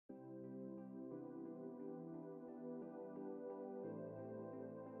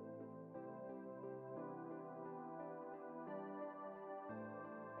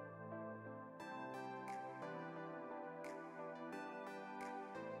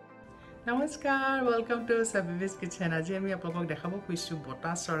নমস্কাৰ welcome to chefbbs kitchen আজি আমি আপোনালোকক দেখাব খুজিছো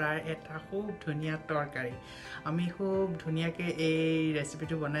বটা চৰাইৰ এটা খুব ধুনীয়া তৰকাৰী আমি খুব ধুনীয়াকৈ এই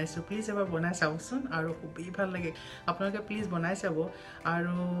ৰেচিপিটো বনাইছো প্লিজ এবাৰ বনাই চাওকচোন আৰু খুবেই ভাল লাগে আপোনালোকে প্লিজ বনাই চাব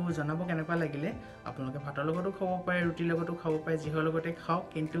আৰু জনাব কেনেকুৱা লাগিলে আপোনালোকে ভাতৰ লগতো খাব পাৰে ৰুটিৰ লগতো খাব পাৰে যিহৰ লগতে খাওক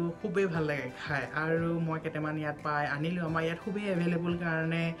কিন্তু খুবেই ভাল লাগে খাই আৰু মই কেইটামান ইয়াত পাই আনিলো আমাৰ ইয়াত খুবেই এভেইলেবল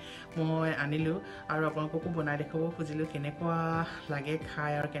কাৰণে মই আনিলো আৰু আপোনালোককো বনাই দেখাব খুজিলো কেনেকুৱা লাগে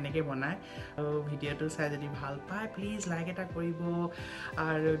খাই আৰু কেনেকৈ বনাই ভিডিঅ'টো চাই যদি ভাল পায় প্লিজ লাইক এটা কৰিব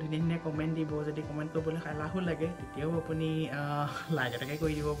আৰু ধুনীয়া ধুনীয়া কমেণ্ট দিব যদি কমেণ্ট কৰিবলৈ এলাহো লাগে তেতিয়াও আপুনি লাইক এটাকে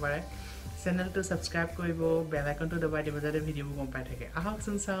কৰি দিব পাৰে চেনেলটো ছাবস্ক্ৰাইব কৰিব বেল আইকনটো দবাই দিব যাতে ভিডিঅ'বোৰ গম পাই থাকে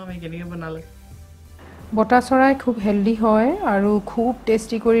আহকচোন চাওঁ আমি কেনেকৈ বনালোঁ বটা চৰাই খুব হেলদি হয় আৰু খুব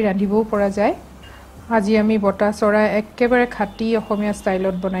টেষ্টি কৰি ৰান্ধিবও পৰা যায় আজি আমি বটা চৰাই একেবাৰে খাটি অসমীয়া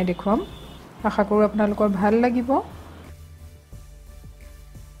ষ্টাইলত বনাই দেখুৱাম আশা কৰোঁ আপোনালোকৰ ভাল লাগিব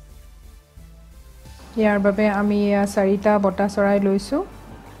ইয়াৰ বাবে আমি 4টা বটা চৰাই লৈছো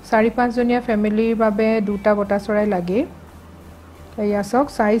 4-5 জনীয়া ফ্যামিলিৰ বাবে 2টা বটা চৰাই লাগে এয়া সক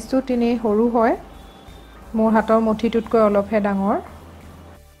সাইজটো তিনি সৰু হয় মোৰ হাতৰ মুঠিটোতকৈ অলপহে ডাঙৰ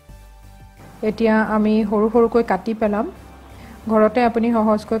এতিয়া আমি সৰু সৰুকৈ কাটি পেলাম ঘৰতে আপুনি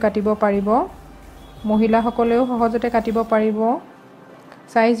সহজকৈ কাটিব পাৰিব মহিলাসকলেও সহজতে কাটিব পাৰিব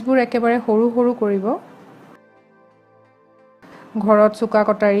সাইজবোৰ একেবাৰে সৰু সৰু কৰিব ঘৰত চুকা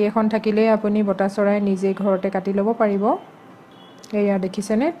কটাৰী এখন থাকিলে আপুনি বটা চৰাই নিজে ঘৰতে কাটি ল'ব পাৰিব এয়া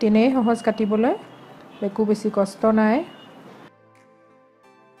দেখিছেনে তিনেই সহজ কাটিবলৈ একো বেছি কষ্ট নাই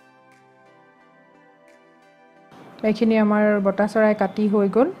এইখিনি আমাৰ বটা চৰাই কাটি হৈ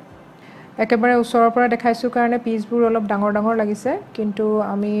গ'ল একেবাৰে ওচৰৰ পৰা দেখাইছো কাৰণে পিচবোৰ অলপ ডাঙৰ ডাঙৰ লাগিছে কিন্তু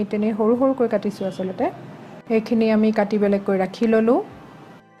আমি তিনেই সৰু সৰুকৈ কাটিছো আসলতে এইখিনি আমি কাটি বেলেগকৈ ৰাখি ললো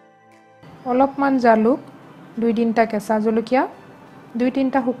অলপমান জালুক 2-3টা কেঁচা জলকীয়া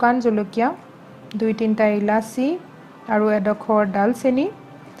 2-3টা শুকান জলকীয়া 2-3টা ইলাচি আৰু এডখৰ ডালচেনি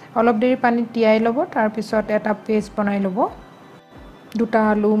অলপ দেৰি পানীত তিয়াই ল'ব তাৰ পিছত এটা পেষ্ট বনাই ল'ব দুটা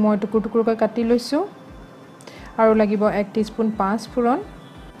আলু মই টুকুৰ টুকুৰকৈ কাটি লৈছো আৰু লাগিব 1 টিস্পুন পাঁচ ফুৰণ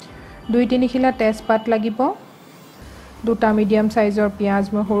 2-3 খিলা তেজপাত লাগিব দুটা মিডিয়াম সাইজৰ পিয়াজ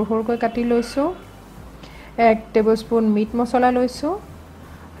মই সৰু সৰুকৈ কাটি লৈছো 1 টেবুলস্পুন মিট মছলা লৈছো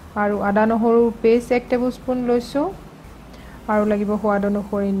আৰু আদা নহৰু পেষ্ট 1 টেবুলস্পুন লৈছো আৰু লাগিব সোৱাদ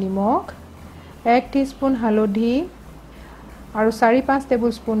অনুসৰি নিমখ 1 টিস্পুন হালধি আৰু 4-5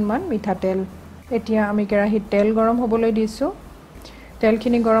 টেবুলস্পুন মান মিঠাতেল এতিয়া আমি কেৰাহীত তেল গৰম হ'বলৈ দিছো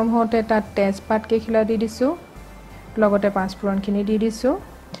তেলখিনি গৰম হওঁতে তাত তেজপাত কেইখিলা দি দিছো লগতে পাঁচ ফুৰণখিনি দি দিছো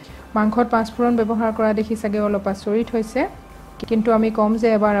মাংসত পাঁচ ফুৰণ ব্যৱহাৰ কৰা দেখি চাগে অলপ আচৰিত হৈছে কিন্তু আমি কম যে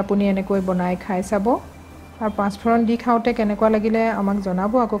এবাৰ আপুনি এনেকৈ বনাই খাই চাব আৰু পাঁচ ফুৰণ দি খাওঁতে কেনেকুৱা লাগিলে আমাক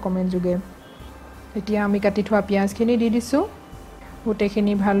জনাব আকৌ কমেন্ট যোগে এতিয়া আমি কাটি থোৱা পিয়াজখিনি দি দিছো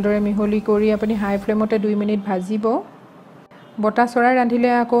গোটেইখিনি ভালদৰে মিহলি কৰি আপুনি হাই ফ্লেমতে 2 মিনিট ভাজিব বটা চৰাই ৰান্ধিলে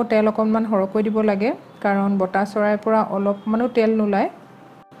আকৌ তেল অকণমান হৰকৈ দিব লাগে কাৰণ বটা চৰাইৰ পৰা অলপমানো তেল নোলায়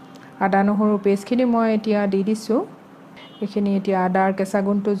আদা নহৰু পেষ্টখিনি মই এতিয়া দি দিছো এইখিনি এতিয়া আদাৰ কেঁচা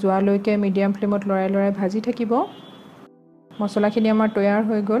গুণটো যোৱালৈকে মিডিয়াম ফ্লেমত লৰাই লৰাই ভাজি থাকিব মছলাখিনি আমাৰ তৈয়াৰ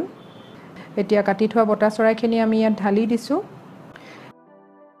হৈ গ'ল এতিয়া কাটি থোৱা বটা চৰাইখিনি আমি ইয়াত ঢালি দিছো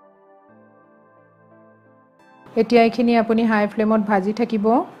এতিয়া এইখিনি আপুনি হাই ফ্লেমত ভাজি থাকিব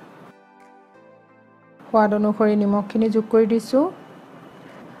সোৱাদ অনুসৰি নিমখখিনি যোগ কৰি দিছো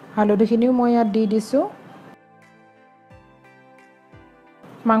হালধিখিনিও মই ইয়াত দি দিছো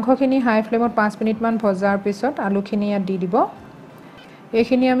মাংসখিনি হাই ফ্লেমত 5 মিনিট মান ভজাৰ পিছত আলুখিনি ইয়াত দি দিব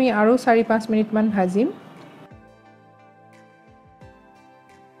এইখিনি আমি আৰু 4-5 মিনিট মান ভাজিম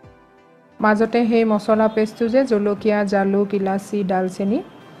মাজতে সেই মছলা পেষ্টটো যে জলকীয়া জালুক ইলাচি ডালচেনি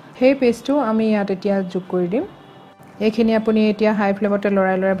সেই পেষ্টটো আমি ইয়াত এতিয়া যোগ কৰি দিম এইখিনি আপুনি এতিয়া হাই ফ্লেমতে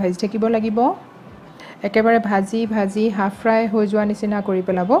লৰাই লৰাই ভাজি থাকিব লাগিব একেবাৰে ভাজি ভাজি হাফ ফ্ৰাই হৈ যোৱা নিচিনা কৰি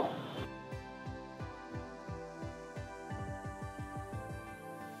পেলাব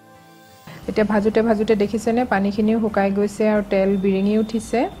এতিয়া ভাজুতে ভাজুতে দেখিছেনে পানীখিনিও শুকাই গৈছে আৰু তেল বিৰিঙি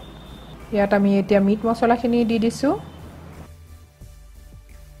উঠিছে ইয়াত আমি এতিয়া মিট মছলাখিনি দি দিছো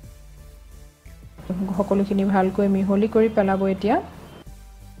সকলোখিনি ভালকৈ মিহলি কৰি পেলাব এতিয়া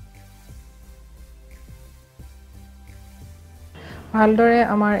ভালদৰে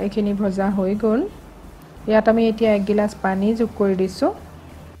আমাৰ এইখিনি ভজা হৈ গ'ল ইয়াত আমি এতিয়া 1 গিলাচ পানী যোগ কৰি দিছো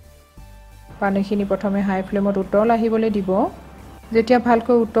পানীখিনি প্ৰথমে হাই ফ্লেমত উতল আহিবলৈ দিব যেতিয়া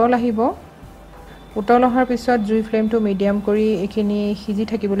ভালকৈ উতল আহিব উতল অহাৰ পিছত জুই ফ্লেমটো মিডিয়াম কৰি এইখিনি সিজি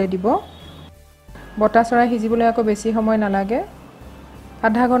থাকিবলৈ দিব বটা চৰাই সিজিবলৈ আকৌ বেছি সময় নালাগে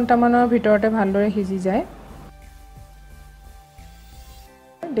আধা ঘণ্টা মানৰ ভিতৰতে ভালদৰে সিজি যায়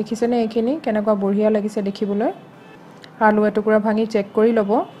দেখিছেনে এইখিনি কেনেকুৱা বঢ়িয়া লাগিছে দেখিবলৈ আলু এটুকুৰা ভাঙি চেক কৰি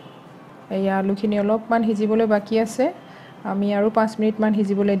ল'ব এই আলুখিনি অলপমান সিজিবলৈ বাকি আছে আমি আৰু 5 মিনিট মান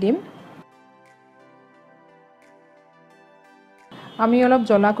সিজিবলৈ দিম আমি অলপ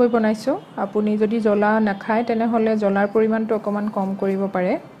জ্বলাকৈ বনাইছো আপুনি যদি জ্বলা নাখায় তেনেহলে জ্বলাৰ পৰিমাণটো অকমান কম কৰিব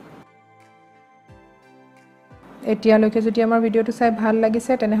পাৰে এতিয়ালৈকে যদি আমাৰ ভিডিওটো চাই ভাল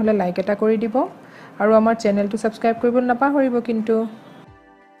লাগিছে তেনেহলে লাইক এটা কৰি দিব আৰু আমাৰ চেনেলটো সাবস্ক্ৰাইব কৰিবলৈ নাপাহৰিব কিন্তু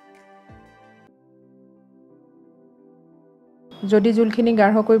যদি জুলখিনি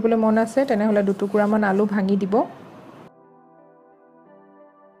গাঢ় কৰিবলৈ মন আছে তেনেহলে দুটুকুৰামান আলু ভাঙি দিব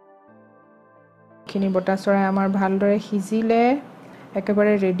খিনি বটা চৰাই আমাৰ ভালদৰে সিজিলে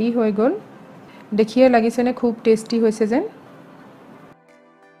একেবাৰে ৰেডি হৈ গল দেখিয়ে লাগিছে নে খুব টেস্টি হৈছে যেন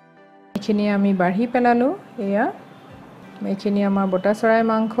এখিনি আমি বাঢ়ি পেলালো এয়া এখিনি আমাৰ বটা চৰাই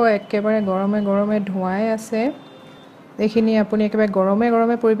মাংস একেবাৰে গৰমে গৰমে ধুৱাই আছে এখিনি আপুনি একেবাৰে গৰমে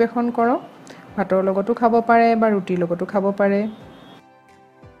গৰমে পৰিবেশন কৰক ভাতৰ লগতো খাব পাৰে বা ৰুটিৰ লগতো খাব পাৰে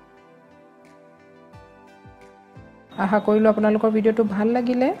আশা কৰিলো আপোনালোকৰ ভিডিওটো ভাল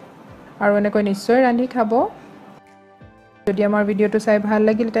লাগিলে আৰু এনেকৈ নিশ্চয় ৰান্ধি খাব যদি আমাৰ ভিডিওটো চাই ভাল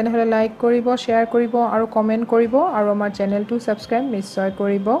লাগিল তেনেহলে লাইক কৰিব শেয়াৰ কৰিব আৰু কমেন্ট কৰিব আৰু আমাৰ চেনেলটো সাবস্ক্ৰাইব নিশ্চয়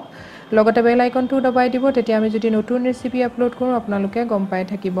কৰিব লগতে বেল আইকনটো দবাই দিব তেতিয়া আমি যদি নতুন ৰেচিপি আপলোড কৰো আপোনালোকে গম পাই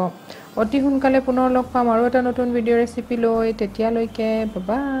থাকিব অতি সোনকালে পুনৰ লগ পাম আৰু এটা নতুন ভিডিও ৰেচিপি লৈ তেতিয়ালৈকে বাই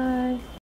বাই